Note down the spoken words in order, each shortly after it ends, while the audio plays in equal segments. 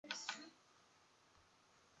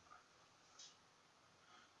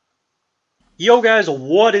Yo guys,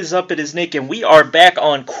 what is up? It is Nick, and we are back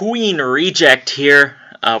on Queen Reject here.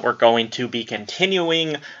 We're going to be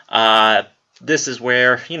continuing. This is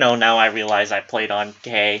where, now I realize I played on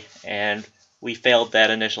K, and we failed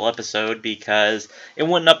that initial episode because it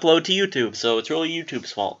wouldn't upload to YouTube, so it's really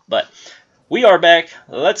YouTube's fault. But we are back.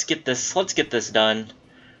 Let's get this done.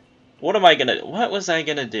 What was I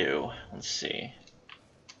gonna do? Let's see.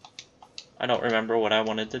 I don't remember what I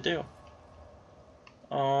wanted to do.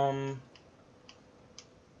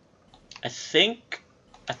 I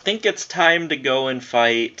think it's time to go and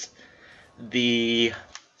fight the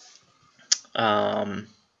ruined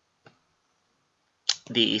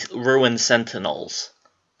Sentinals.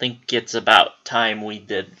 I think it's about time we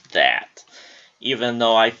did that. Even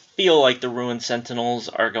though I feel like the ruined Sentinels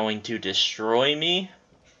are going to destroy me.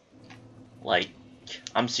 Like,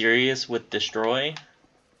 I'm serious with destroy. I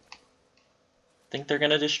think they're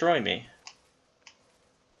gonna destroy me.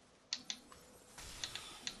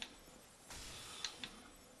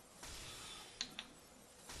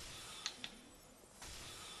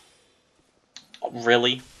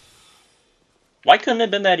 Really? Why couldn't it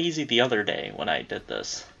have been that easy the other day when I did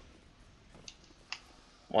this?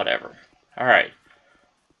 Whatever. Alright.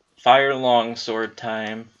 Fire longsword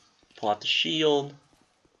time. Pull out the shield.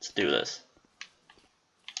 Let's do this.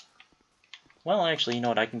 Well, actually, you know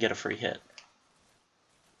what? I can get a free hit.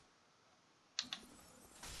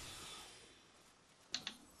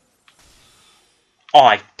 Oh,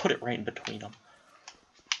 I put it right in between them.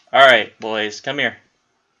 Alright, boys. Come here.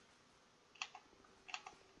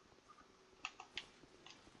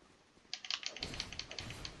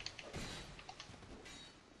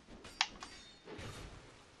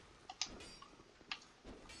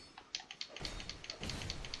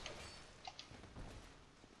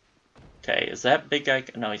 Okay, is that big guy?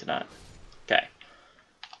 No, he's not. Okay.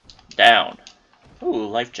 Down. Ooh,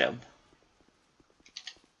 life gem.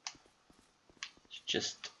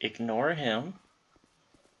 Just ignore him.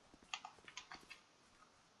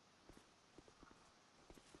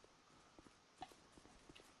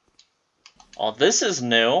 Oh, this is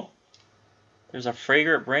new. There's a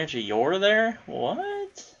fragrant branch of yore there?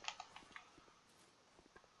 What?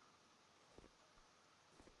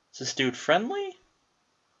 Is this dude friendly?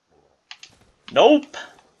 Nope.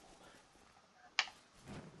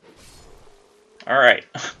 Alright.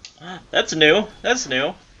 That's new. That's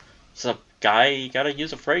new. It's a guy you gotta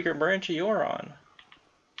use a fragrant branch of yore on.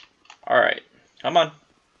 Alright. Come on.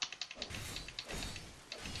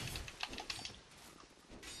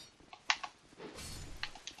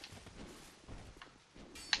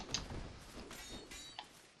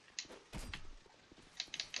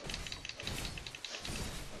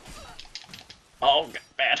 Oh,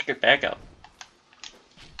 back up.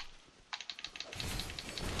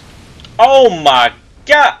 Oh my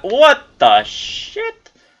god, what the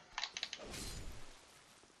shit?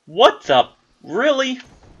 What the, really?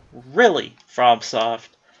 Really, FromSoft?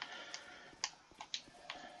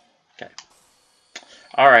 Okay.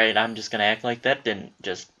 Alright, I'm just gonna act like that didn't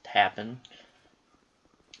just happen.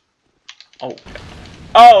 Oh,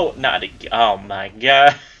 oh, not again. Oh my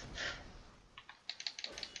god.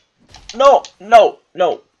 No, no,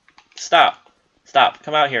 no. Stop. Stop.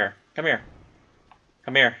 Come out here. Come here.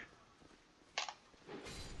 Come here.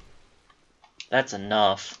 That's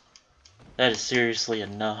enough. That is seriously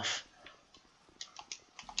enough.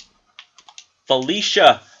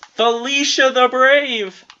 Felicia! Felicia the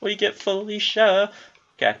Brave! We get Felicia.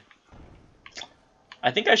 Okay.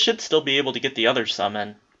 I think I should still be able to get the other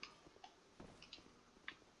summon.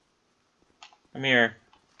 Come here.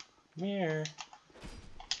 Come here.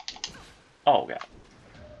 Oh, God.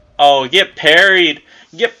 Oh, get parried!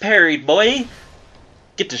 Get parried, boy!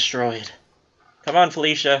 Get destroyed. Come on,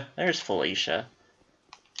 Felicia. There's Felicia.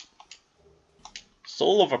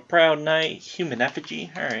 Soul of a proud knight. Human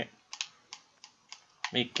effigy. Alright.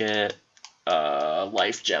 Let me get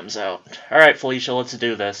life gems out. Alright, Felicia, let's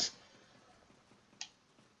do this.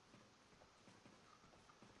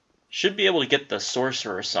 Should be able to get the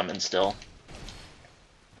sorcerer summon still.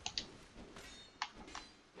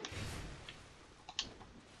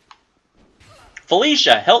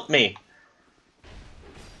 Felicia, help me!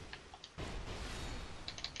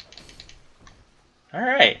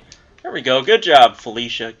 Alright. There we go. Good job,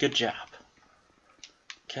 Felicia. Good job.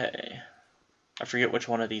 Okay. I forget which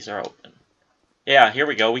one of these are open. Yeah, here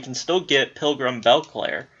we go. We can still get Pilgrim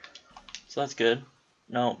Belclair. So that's good.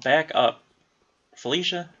 No, back up.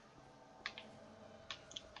 Felicia?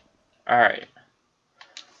 Alright.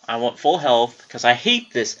 I want full health, because I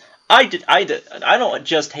hate this. I don't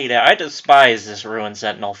just hate it. I despise this Ruined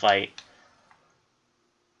Sentinel fight.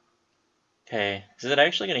 Okay, is it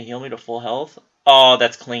actually going to heal me to full health? Oh,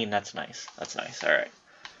 that's clean. That's nice. That's nice. Alright.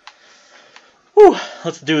 Whew,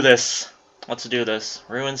 let's do this. Let's do this.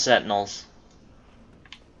 Ruin Sentinels.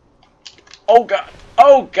 Oh god!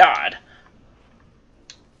 Oh god!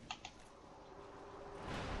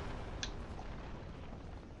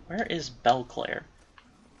 Where is Belclair?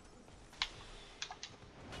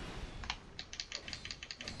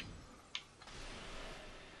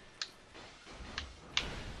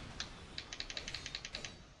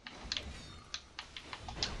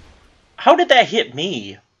 How did that hit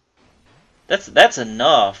me? That's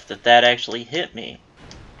enough that actually hit me.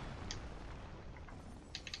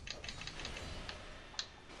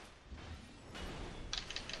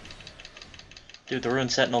 Dude, the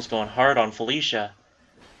Ruined Sentinel's going hard on Felicia.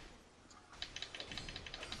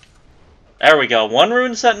 There we go. One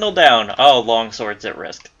Ruined Sentinel down. Oh, Longsword's at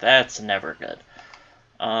risk. That's never good.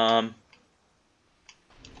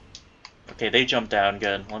 Okay, they jumped down.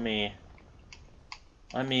 Good.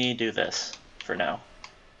 Let me do this for now.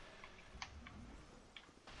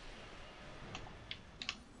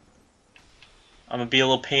 I'm gonna be a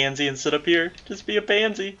little pansy and sit up here. Just be a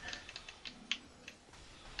pansy.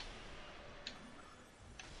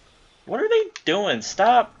 What are they doing?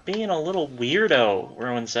 Stop being a little weirdo,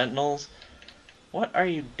 Ruined Sentinels. What are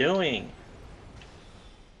you doing?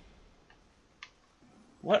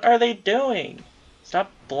 What are they doing?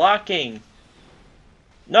 Stop blocking.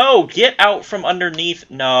 No, get out from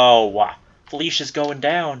underneath. No. Felicia's going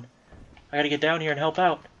down. I gotta get down here and help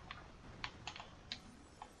out.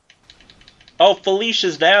 Oh,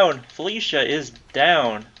 Felicia's down. Felicia is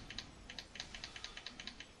down.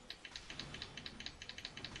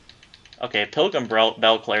 Okay, Pilgrim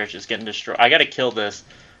Belclair is just getting destroyed. I gotta kill this.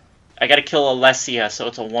 I gotta kill Alessia, so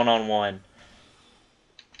it's a one-on-one.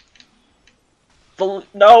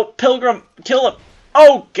 No, Pilgrim, kill him.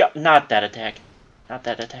 Oh, God, not that attack. Not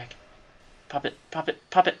that attack. Pop it, pop it,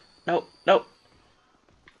 pop it. No, no.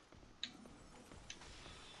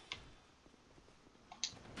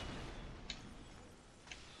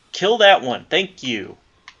 Kill that one. Thank you.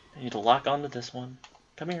 I need to lock onto this one.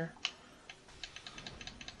 Come here.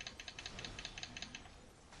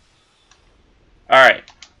 Alright.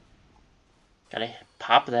 Gotta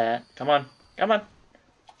pop that. Come on. Come on.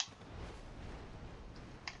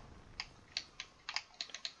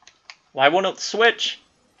 Why won't it switch?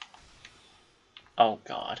 Oh,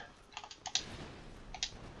 God.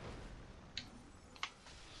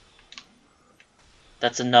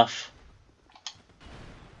 That's enough.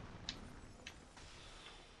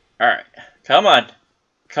 Alright. Come on.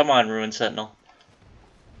 Come on, Ruined Sentinel.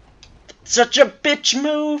 Such a bitch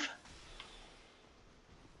move!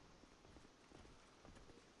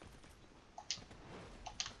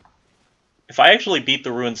 If I actually beat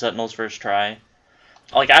the Ruined Sentinels first try...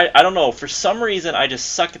 Like, I don't know, for some reason I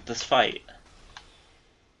just suck at this fight.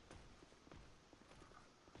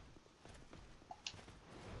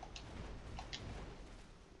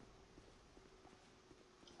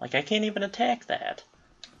 Like, I can't even attack that.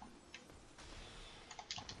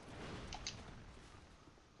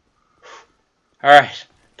 Alright,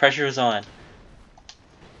 pressure is on.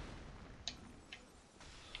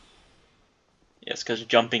 Yes, because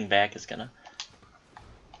jumping back is gonna...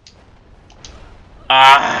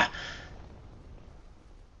 Ah!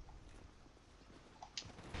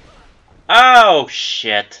 Oh,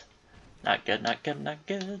 shit. Not good, not good, not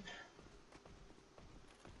good.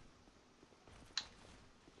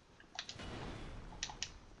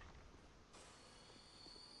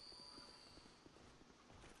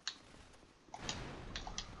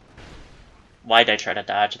 Why'd I try to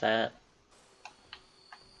dodge that?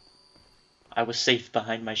 I was safe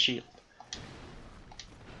behind my shield.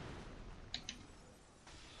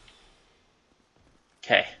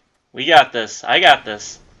 Okay, we got this. I got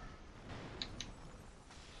this.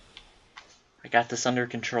 I got this under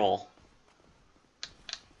control.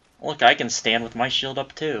 Look, I can stand with my shield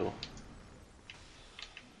up too.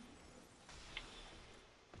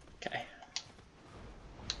 Okay.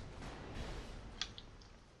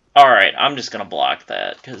 Alright, I'm just gonna block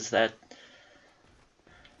that, because that...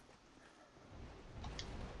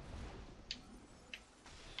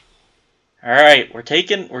 Alright, we're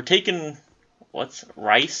taking... What's...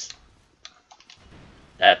 rice?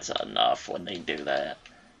 That's enough when they do that.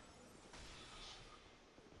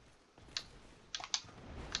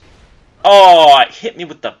 Oh, it hit me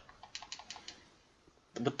with the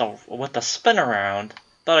spin around.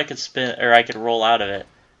 Thought I could spin, or I could roll out of it.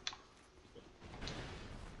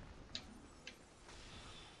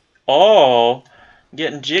 Oh,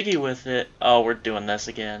 getting jiggy with it. Oh, we're doing this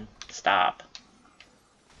again. Stop.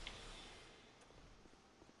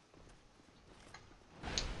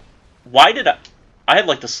 Why did I had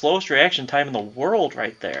like the slowest reaction time in the world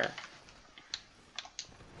right there.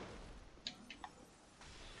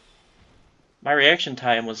 My reaction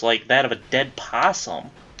time was like that of a dead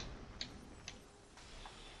possum.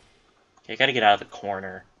 Okay, I gotta get out of the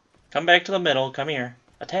corner. Come back to the middle. Come here.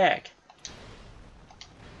 Attack.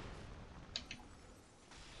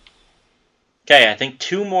 Okay, I think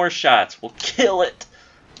 2 more shots will kill it.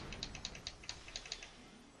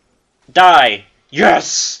 Die.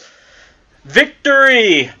 Yes!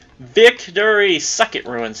 Victory! Victory! Suck it,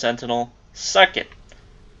 Ruined Sentinel. Suck it.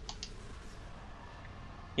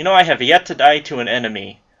 You know, I have yet to die to an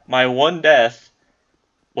enemy. My one death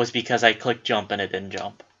was because I clicked jump and it didn't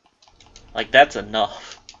jump. Like, that's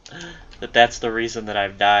enough. That's the reason that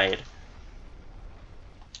I've died.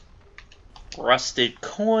 Rusted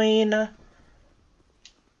coin.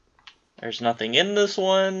 There's nothing in this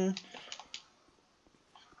one.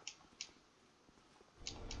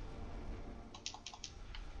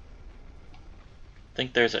 I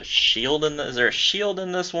think there's a shield in this. Is there a shield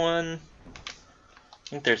in this one? I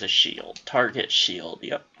think there's a shield. Target shield.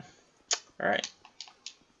 Yep. Alright.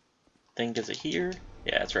 Think, is it here?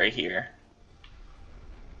 Yeah, it's right here.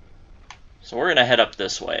 So we're gonna head up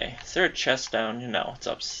this way. Is there a chest down? No, it's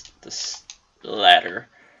up this ladder.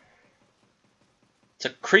 It's a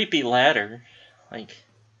creepy ladder. Like,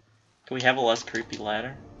 can we have a less creepy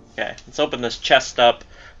ladder? Okay, let's open this chest up.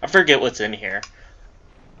 I forget what's in here.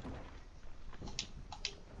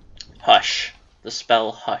 Hush. The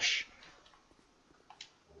spell Hush.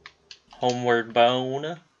 Homeward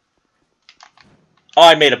Bone. Oh,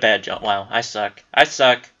 I made a bad jump. Wow, I suck. I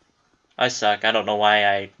suck. I suck. I don't know why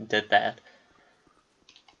I did that.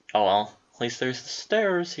 Oh well, at least there's the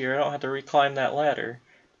stairs here. I don't have to reclimb that ladder.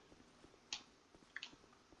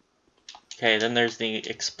 Okay, then there's the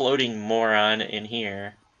exploding moron in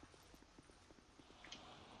here.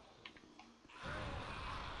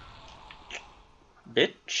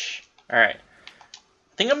 Bitch. Alright.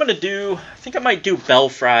 I think I might do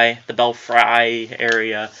the Belfry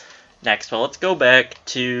area next. Well, let's go back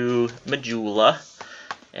to Majula.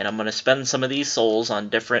 And I'm gonna spend some of these souls on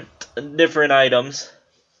different items.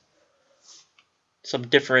 Some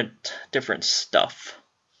different stuff.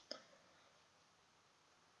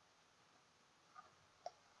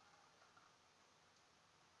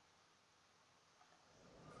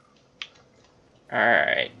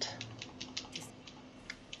 Alright.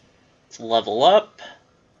 Let's level up.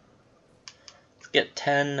 Let's get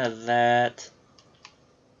 10 of that.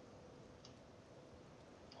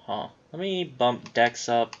 Huh. Let me bump Dex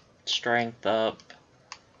up, Strength up,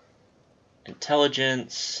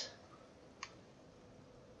 Intelligence,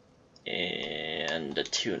 and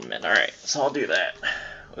Attunement. Alright, so I'll do that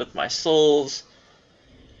with my souls.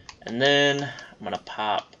 And then I'm gonna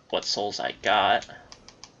pop what souls I got.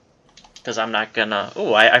 Because I'm not gonna...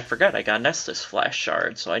 Oh, I forgot I got Nestus Flash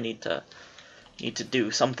Shard, so I need to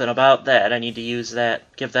do something about that. I need to use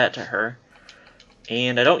that, give that to her.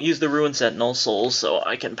 And I don't use the Ruined Sentinel souls, so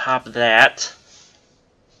I can pop that.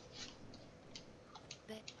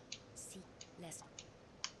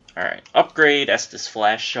 Alright, upgrade Estus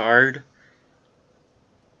Flash Shard.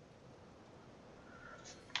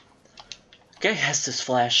 Okay, Estus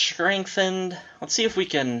Flash strengthened. Let's see if we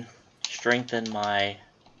can strengthen my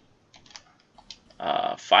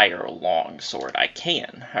Fire Longsword. I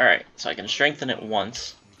can. Alright, so I can strengthen it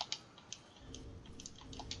once.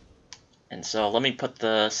 And so let me put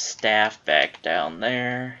the staff back down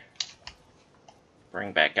there.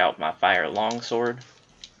 Bring back out my Fire Longsword.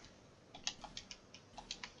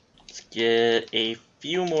 Let's get a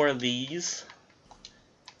few more of these.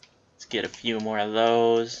 Let's get a few more of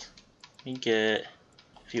those. Let me get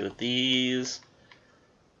a few of these.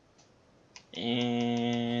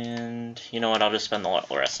 And you know what, I'll just spend the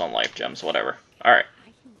rest on life gems, whatever. Alright.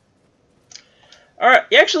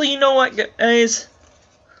 Alright, actually, you know what, guys?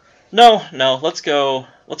 No, let's go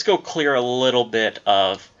clear a little bit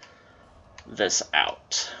of this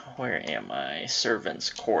out. Where am I? Servants'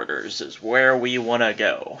 quarters is where we want to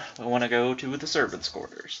go. We want to go to the servants'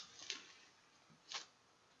 quarters.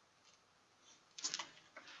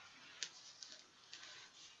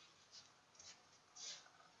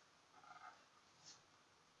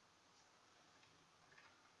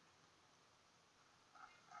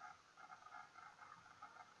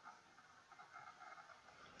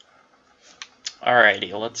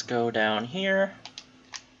 Alrighty, let's go down here.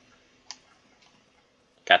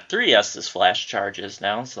 Got 3 Estus Flash charges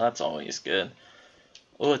now, so that's always good.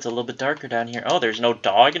 Oh, it's a little bit darker down here. Oh, there's no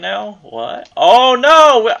dog now? What? Oh,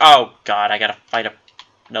 no! Oh, God, I gotta fight a...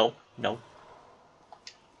 No. Hold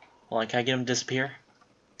on, can I get him to disappear?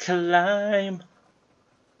 Climb!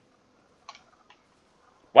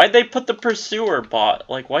 Why'd they put the pursuer bot?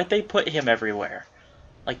 Like, why'd they put him everywhere?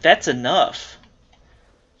 Like, that's enough.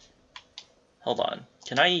 Hold on.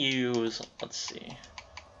 Can I use... Let's see.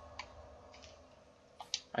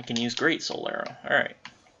 I can use Great Soul Arrow. Alright.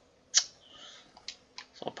 So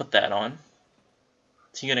I'll put that on.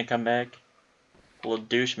 Is he gonna come back? Little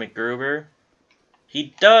douche McGruber?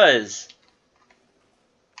 He does!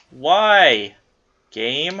 Why?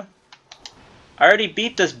 Game? I already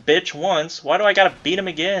beat this bitch once. Why do I gotta beat him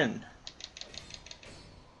again?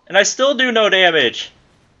 And I still do no damage!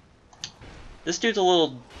 This dude's a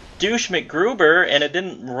little douche McGruber, and it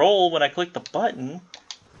didn't roll when I clicked the button.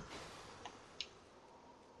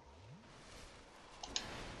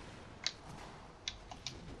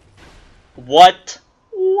 What?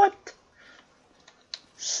 What?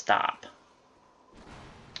 Stop.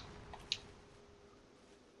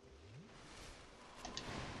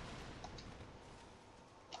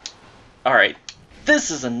 Alright,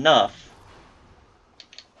 this is enough.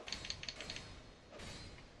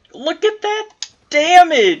 Look at that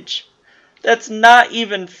damage! That's not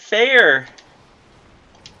even fair.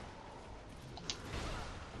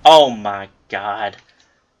 Oh my god.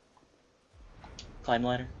 Climb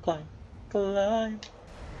ladder, climb, climb.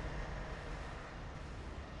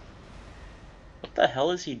 What the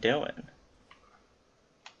hell is he doing?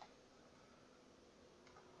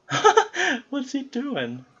 What's he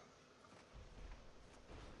doing?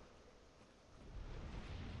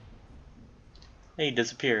 Hey, he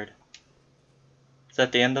disappeared. Is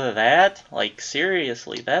that the end of that? Like,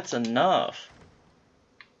 seriously, that's enough.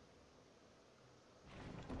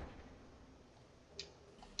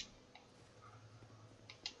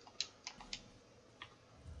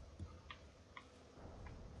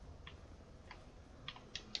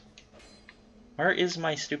 Where is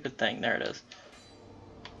my stupid thing? There it is.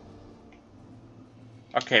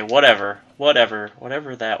 Okay, whatever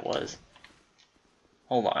that was.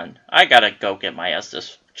 Hold on. I gotta go get my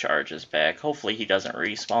Estus charges back. Hopefully he doesn't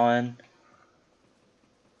respawn.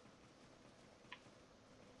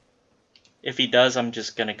 If he does, I'm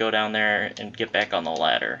just gonna go down there and get back on the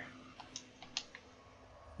ladder.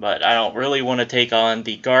 But I don't really want to take on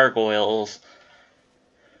the gargoyles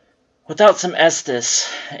without some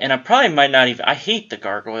Estus. And I probably might not even... I hate the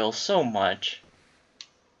gargoyles so much.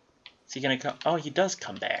 Is he gonna come? Oh, he does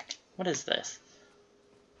come back. What is this?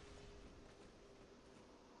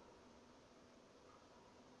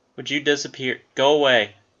 Would you disappear? Go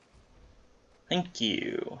away. Thank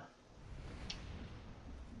you.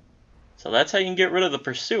 So that's how you can get rid of the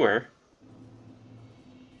pursuer.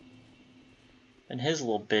 And his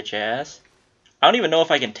little bitch ass. I don't even know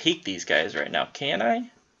if I can take these guys right now. Can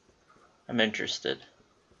I? I'm interested.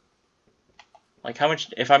 Like how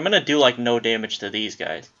much... If I'm gonna do like no damage to these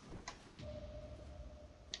guys.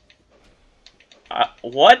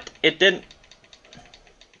 What? It didn't...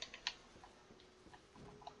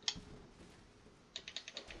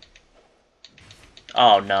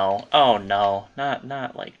 Oh no. Oh no.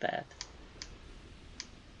 Not like that.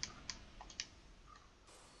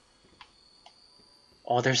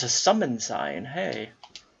 Oh, there's a summon sign. Hey.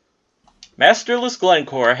 Masterless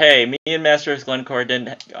Glencore. Hey, me and Masterless Glencore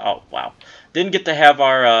didn't... Oh, wow. Didn't get to have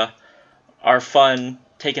our fun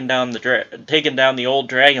taking down the old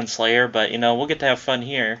Dragon Slayer, but, you know, we'll get to have fun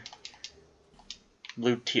here.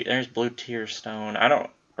 There's Blue Tear Stone. I don't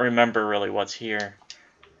remember really what's here.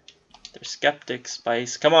 There's Skeptic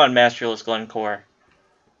Spice. Come on, Masterless Glencore.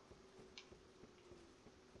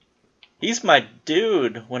 He's my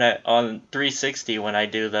dude when on 360 when I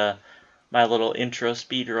do my little intro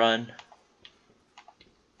speed run.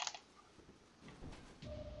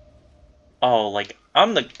 Oh, like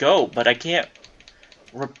I'm the GOAT, but I can't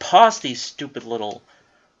riposte these stupid little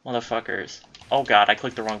motherfuckers. Oh god, I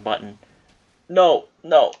clicked the wrong button. No,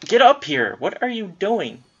 no, get up here. What are you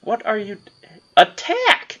doing? What are you...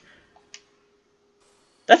 Attack!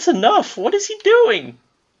 That's enough. What is he doing?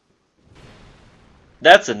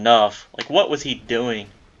 That's enough. Like, what was he doing?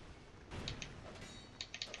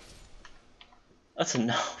 That's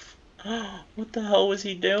enough. What the hell was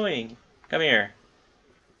he doing? Come here.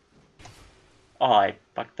 Oh, I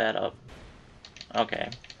fucked that up. Okay,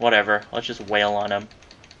 whatever. Let's just wail on him.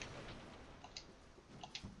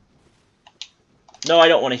 No, I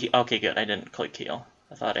don't want to heal. Okay, good. I didn't click heal.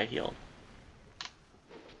 I thought I healed.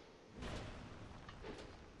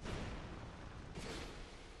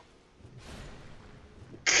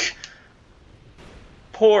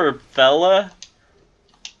 Poor fella.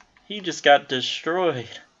 He just got destroyed.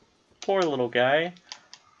 Poor little guy.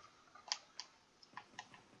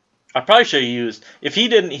 I probably should have used... If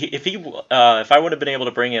I would have been able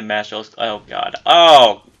to bring in Masterless... Oh, God.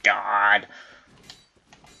 Oh, God.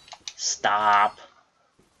 Stop.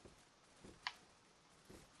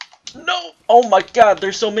 No! Oh my god,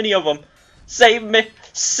 there's so many of them. Save me!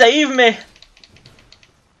 Save me!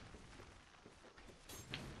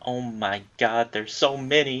 Oh my god, there's so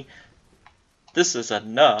many. This is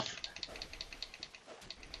enough.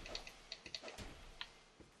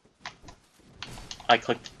 I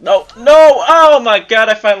clicked. No! No! Oh my god,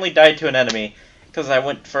 I finally died to an enemy. Because I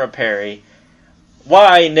went for a parry.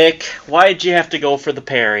 Why, Nick? Why'd you have to go for the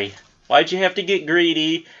parry? Why'd you have to get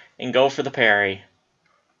greedy and go for the parry?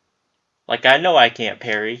 Like, I know I can't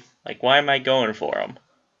parry. Like, why am I going for him?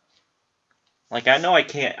 Like, I know I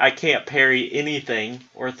can't parry anything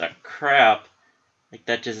worth a crap. Like,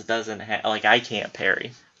 that just doesn't like, I can't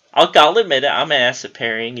parry. I'll admit it, I'm ass at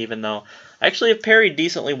parrying, even though I actually have parried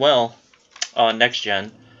decently well on next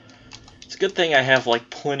gen. It's a good thing I have, like,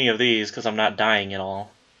 plenty of these, because I'm not dying at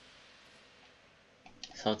all.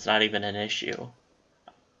 So it's not even an issue.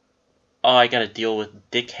 Oh, I gotta deal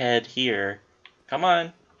with dickhead here. Come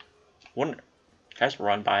on. Wouldn't guys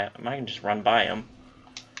run by him? I can just run by him.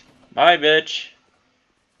 Bye, bitch.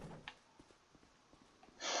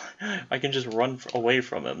 I can just run away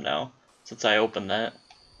from him now, since I opened that.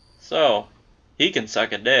 So, he can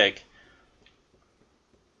suck a dick.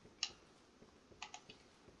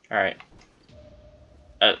 Alright.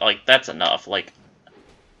 Like, that's enough. Like,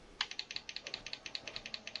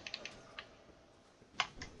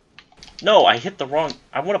 no, I hit the wrong...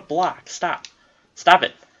 I want to block. Stop. Stop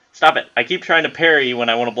it. Stop it. I keep trying to parry when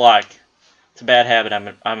I want to block. It's a bad habit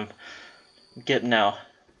I'm getting now.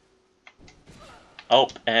 Oh,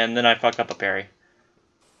 and then I fuck up a parry.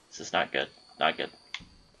 This is not good. Not good.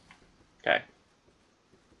 Okay.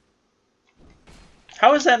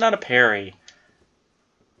 How is that not a parry?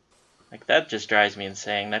 Like, that just drives me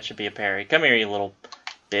insane. That should be a parry. Come here, you little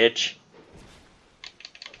bitch.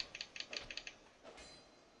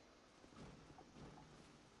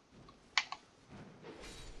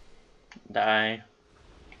 Die.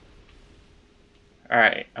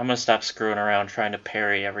 Alright, I'm gonna stop screwing around trying to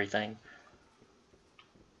parry everything.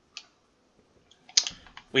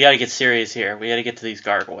 We gotta get serious here. We gotta get to these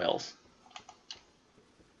gargoyles.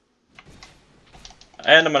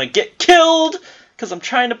 And I'm gonna get killed! Because I'm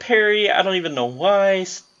trying to parry. I don't even know why.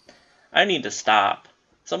 I need to stop.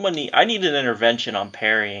 I need an intervention on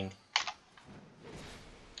parrying.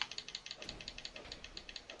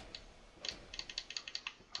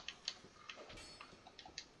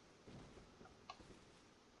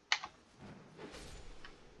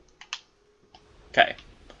 Okay.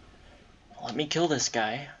 Let me kill this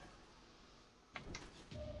guy.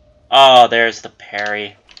 Oh, there's the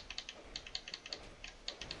parry.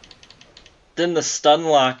 Then the stun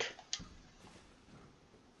lock.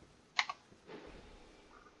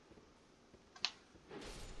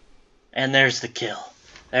 And there's the kill.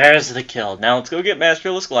 There's the kill. Now let's go get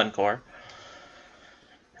Masterless Glencore.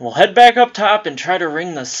 And we'll head back up top and try to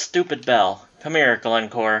ring the stupid bell. Come here,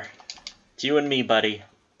 Glencore. It's you and me, buddy.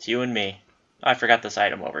 It's you and me. Oh, I forgot this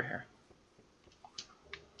item over here.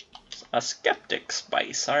 A Skeptic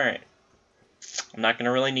Spice. Alright. I'm not going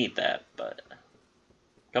to really need that, but...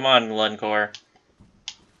 Come on, Glencore.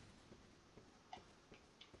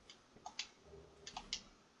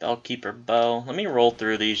 Bellkeeper Bow. Let me roll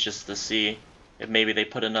through these just to see if maybe they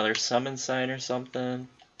put another summon sign or something.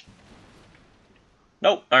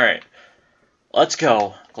 Nope. Alright. Let's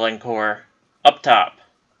go, Glencore. Up top.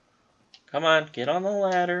 Come on, get on the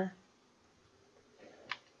ladder.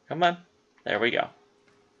 Come on. There we go.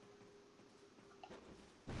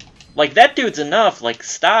 Like, that dude's enough. Like,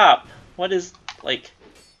 stop. What is, like...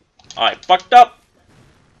 Oh, I fucked up.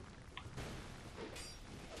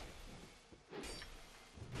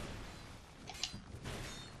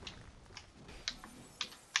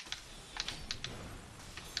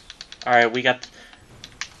 Alright, we got...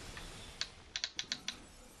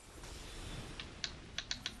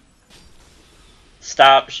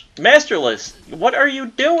 Stop. Masterless, what are you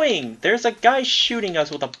doing? There's a guy shooting us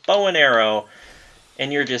with a bow and arrow,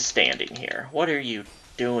 and you're just standing here. What are you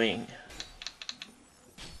doing?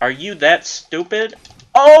 Are you that stupid?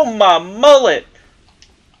 Oh, my mullet!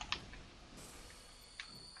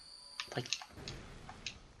 Like,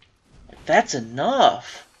 that's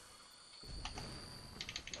enough.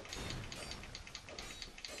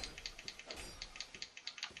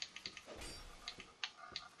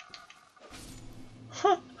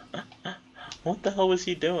 Huh. What the hell was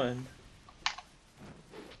he doing?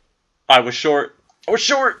 I was short. I was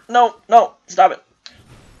short! No, no, stop it.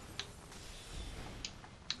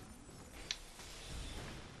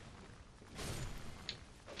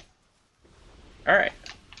 Alright.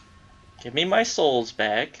 Give me my souls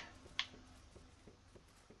back.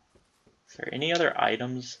 there any other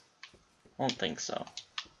items? I don't think so.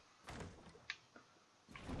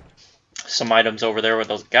 Some items over there where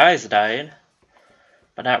those guys died,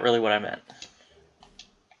 but not really what I meant.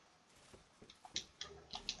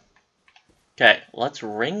 Okay, let's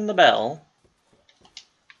ring the bell.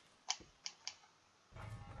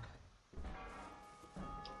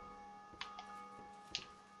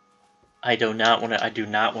 I do not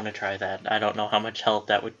want to try that. I don't know how much health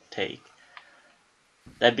that would take.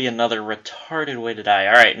 That'd be another retarded way to die.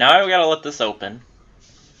 Alright, now I've got to let this open.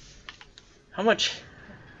 How much?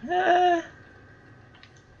 You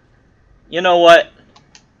know what?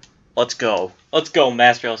 Let's go. Let's go,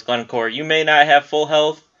 Master House Glencore. You may not have full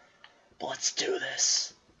health, but let's do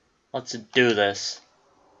this. Let's do this.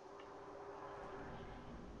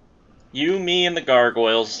 You, me, and the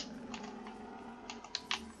gargoyles.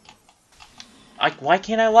 Why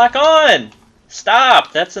can't I lock on?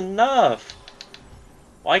 Stop! That's enough.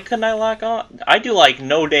 Why couldn't I lock on? I do like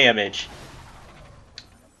no damage.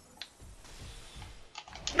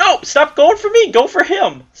 No! Stop going for me! Go for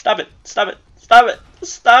him! Stop it! Stop it! Stop it!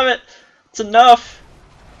 Stop it! It's enough!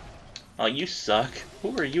 Oh, you suck.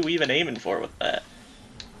 Who are you even aiming for with that?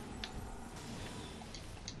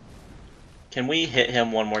 Can we hit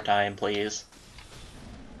him one more time, please?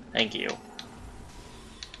 Thank you.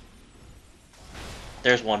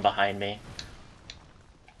 There's one behind me.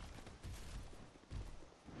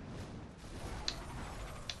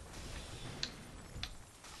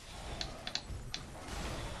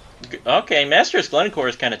 Okay, Master's Glencore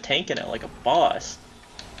is kind of tanking it like a boss.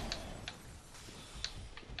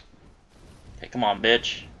 Okay, come on,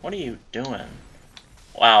 bitch. What are you doing?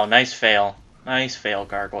 Wow, nice fail. Nice fail,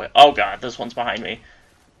 Gargoyle. Oh god, this one's behind me.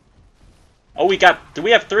 Oh, do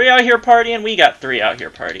we have 3 out here partying? We got 3 out here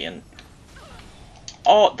partying.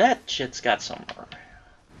 Oh, that shit's got some...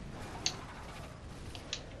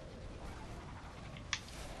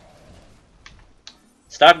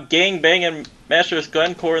 Stop gangbanging Master's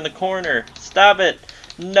Glencore in the corner. Stop it.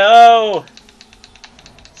 No.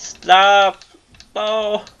 Stop.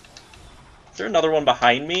 Oh. Is there another one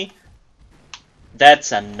behind me?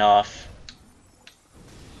 That's enough.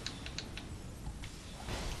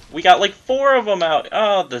 We got like 4 of them out.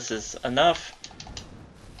 Oh, this is enough.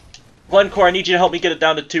 Glencore, I need you to help me get it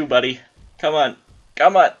down to 2, buddy. Come on.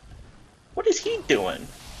 Come on. What is he doing?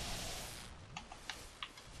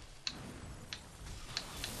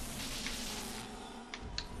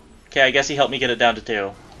 Okay, I guess he helped me get it down to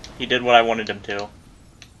 2. He did what I wanted him to.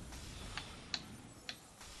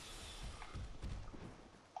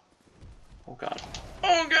 Oh god.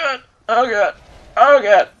 Oh god! Oh god! Oh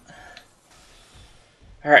god!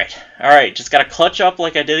 Alright, alright, just gotta clutch up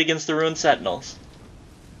like I did against the Ruined Sentinels.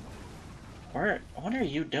 What are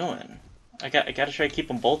you doing? I gotta try to keep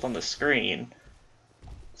them both on the screen.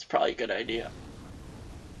 It's probably a good idea.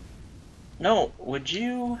 No, would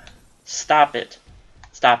you... Stop it.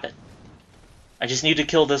 Stop it. I just need to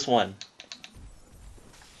kill this one.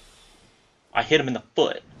 I hit him in the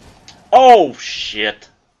foot. Oh, shit.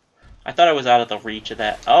 I thought I was out of the reach of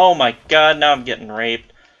that. Oh my god, now I'm getting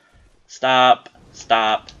raped. Stop.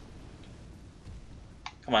 Stop.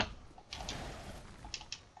 Come on.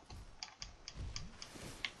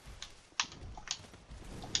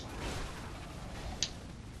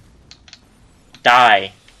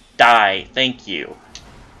 Die. Die. Thank you.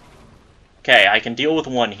 Okay, I can deal with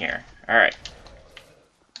one here. Alright.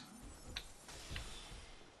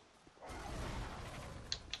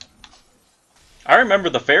 I remember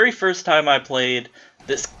the very first time I played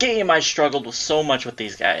this game, I struggled with so much with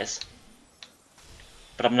these guys.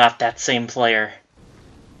 But I'm not that same player.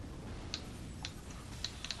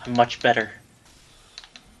 I'm much better.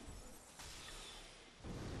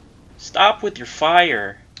 Stop with your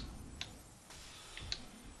fire.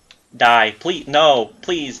 Die. Please. No.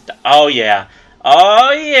 Please. Oh, yeah.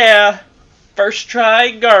 Oh, yeah. First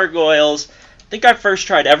try gargoyles. I think I first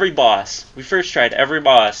tried every boss. We first tried every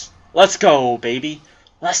boss. Let's go, baby.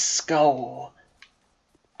 Let's go.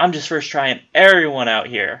 I'm just first trying everyone out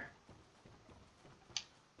here.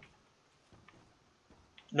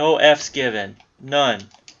 No F's given. None.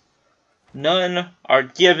 None are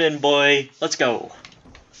given, boy. Let's go.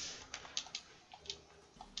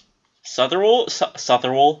 Southern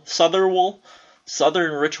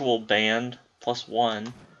Ritual Band +1.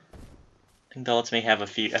 I think that lets me have a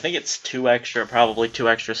few. I think it's 2 extra, probably 2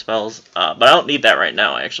 extra spells. But I don't need that right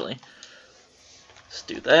now, actually. Let's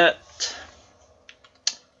do that.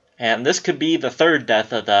 And this could be the 3rd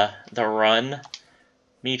death of the run.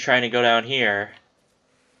 Me trying to go down here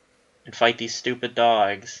and fight these stupid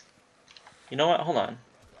dogs. You know what? Hold on.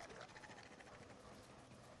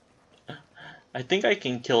 I think I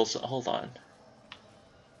can kill some. Hold on.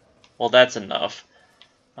 Well, that's enough.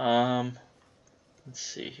 Let's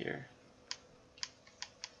see here.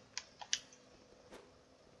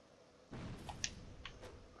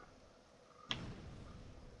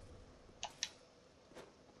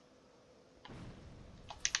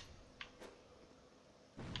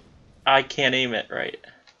 I can't aim it right.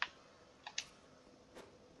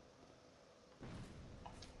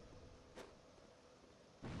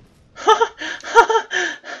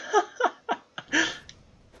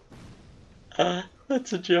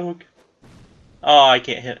 That's a joke. Oh, I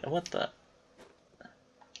can't hit it. What the?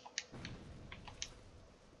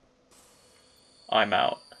 I'm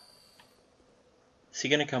out. Is he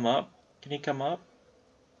gonna come up? Can he come up?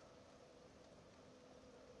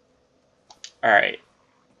 Alright.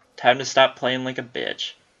 Time to stop playing like a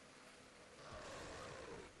bitch.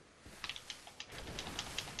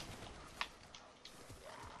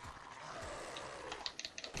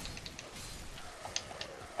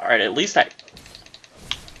 Alright, at least I...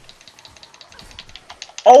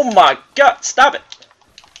 Oh my god! Stop it!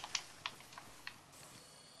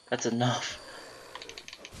 That's enough.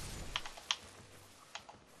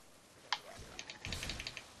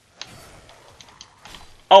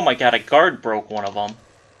 Oh my god, a guard broke one of them.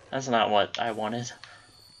 That's not what I wanted.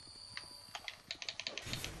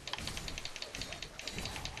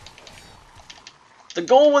 The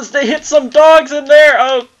goal was to hit some dogs in there!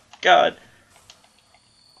 Oh god.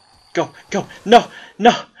 Go, go, no,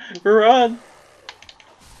 no, run!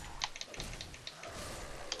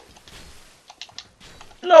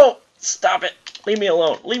 No! Stop it! Leave me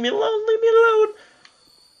alone! Leave me alone! Leave me alone!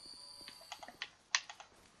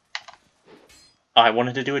 Oh, I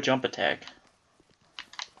wanted to do a jump attack.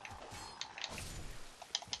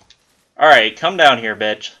 Alright, come down here,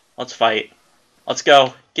 bitch. Let's fight. Let's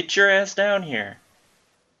go. Get your ass down here.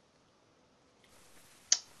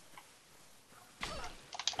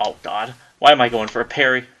 Oh god. Why am I going for a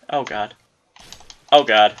parry? Oh god. Oh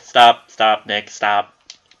god. Stop. Stop, Nick. Stop.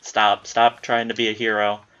 Stop. Stop trying to be a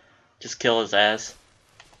hero. Just kill his ass.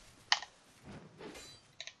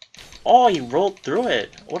 Oh, he rolled through it.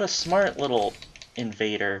 What a smart little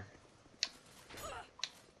invader.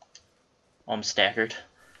 Oh, I'm staggered.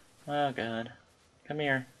 Oh god. Come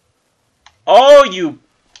here. Oh, you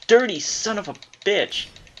dirty son of a bitch.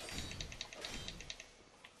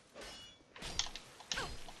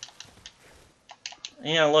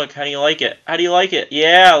 Yeah, look, how do you like it? How do you like it?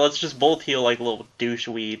 Yeah, let's just both heal like little douche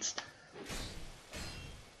weeds.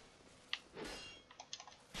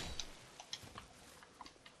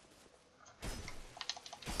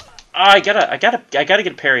 I gotta get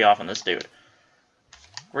a parry off on this dude.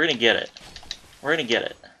 We're gonna get it. We're gonna get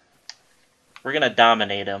it. We're gonna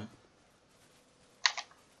dominate him.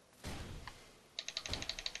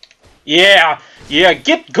 Yeah! Yeah,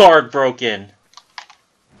 get guard broken!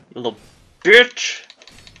 You little bitch!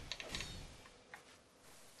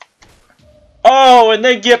 Oh, and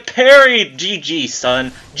then get parried! GG,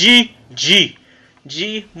 son. GG.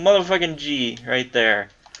 G motherfucking G right there.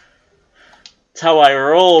 That's how I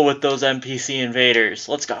roll with those NPC invaders.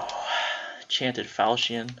 Let's go. Enchanted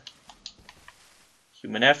Falchion.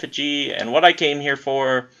 Human Effigy. And what I came here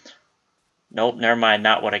for... Nope, never mind.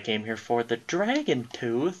 Not what I came here for. The Dragon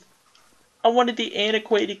Tooth. I wanted the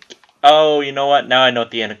antiquated... Oh, you know what? Now I know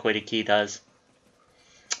what the antiquated key does.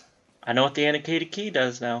 I know what the antiquated key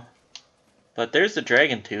does now. But there's the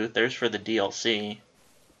Dragon Tooth. There's for the DLC.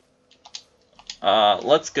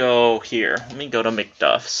 Let's go here. Let me go to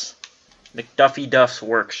McDuff's. McDuffy Duff's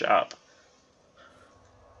workshop.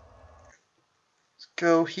 Let's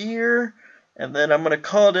go here, and then I'm gonna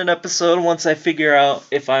call it an episode once I figure out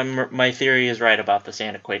if my theory is right about this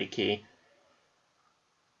antiquated key.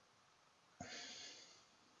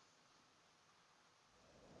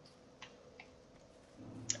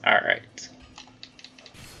 All right.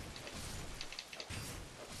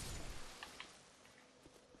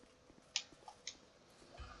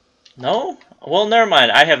 No? Well, never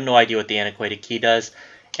mind. I have no idea what the antiquated key does,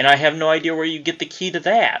 and I have no idea where you get the key to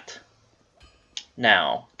that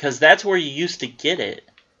now, because that's where you used to get it.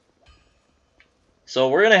 So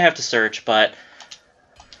we're going to have to search, but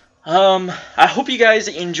I hope you guys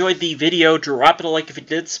enjoyed the video. Drop it a like if you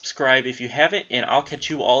did, subscribe if you haven't, and I'll catch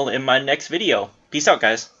you all in my next video. Peace out,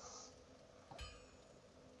 guys.